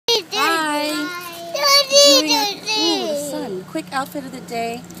quick outfit of the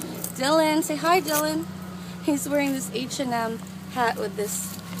day. Dylan, say hi, Dylan. He's wearing this H&M hat with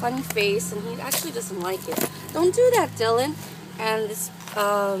this funny face, and he actually doesn't like it. Don't do that, Dylan. And this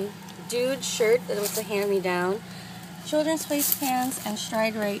dude shirt that was a hand-me-down. Children's waistbands and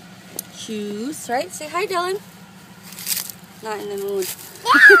stride right shoes, right? Say hi, Dylan. Not in the mood.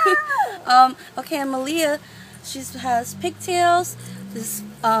 Okay, and Malia, she has pigtails, this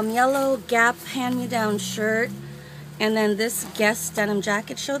yellow Gap hand-me-down shirt, and then this Guess denim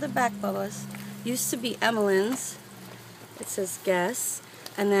jacket. Show the back, Bubba's. Used to be Emmeline's. It says Guess.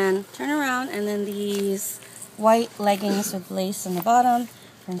 And then turn around, and then these white leggings with lace on the bottom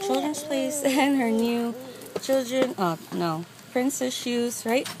from Children's Place, and her new princess shoes,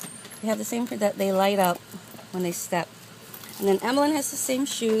 right? They have the same print that they light up when they step. And then Emmeline has the same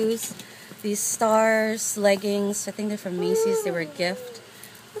shoes, these stars leggings. I think they're from Macy's. They were a gift.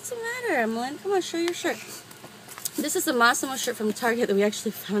 What's the matter, Emmeline? Come on, show your shirt. This is a Massimo shirt from Target that we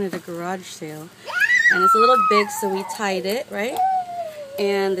actually found at a garage sale. And it's a little big, so we tied it, right?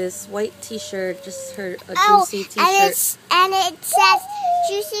 And this white t-shirt, just a juicy t-shirt. And it says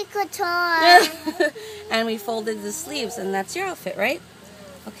Juicy Couture. And we folded the sleeves, and that's your outfit, right?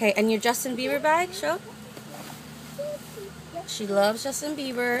 Okay, and your Justin Bieber bag, show. She loves Justin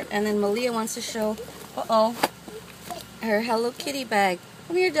Bieber. And then Malia wants to show, her Hello Kitty bag.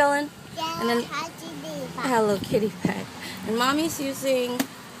 Come here, Dylan. And then Hello Kitty bag. And Mommy's using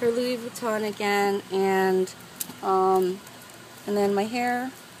her Louis Vuitton again, and then my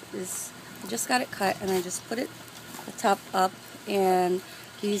hair is, I just got it cut, and I just put it the top up, and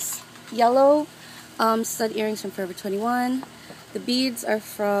these yellow stud earrings from Forever 21. The beads are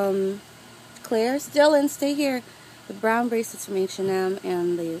from Claire's. Dylan, stay here. The brown bracelets from H&M,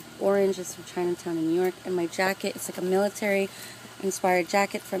 and the orange is from Chinatown in New York. And my jacket, it's like a military inspired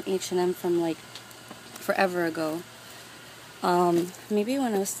jacket from H&M from like forever ago. Maybe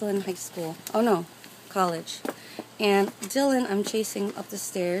when I was still in high school. Oh no, college. And Dylan, I'm chasing up the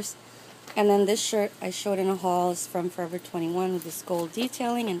stairs. And then this shirt I showed in a haul is from Forever 21 with this gold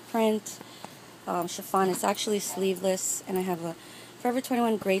detailing and print. Chiffon. It's actually sleeveless, and I have a Forever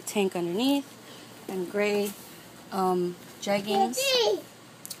 21 gray tank underneath and gray jeggings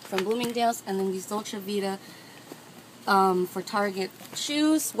from Bloomingdale's, and then these Dolce Vita for Target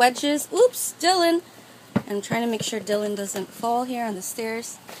shoes, wedges. Oops, Dylan. I'm trying to make sure Dylan doesn't fall here on the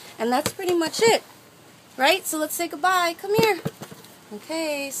stairs. And that's pretty much it. Right? So let's say goodbye. Come here.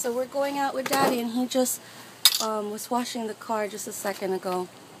 Okay, so we're going out with Daddy, and he just was washing the car just a second ago.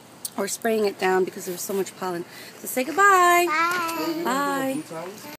 Or spraying it down because there was so much pollen. So say goodbye. Bye. Bye.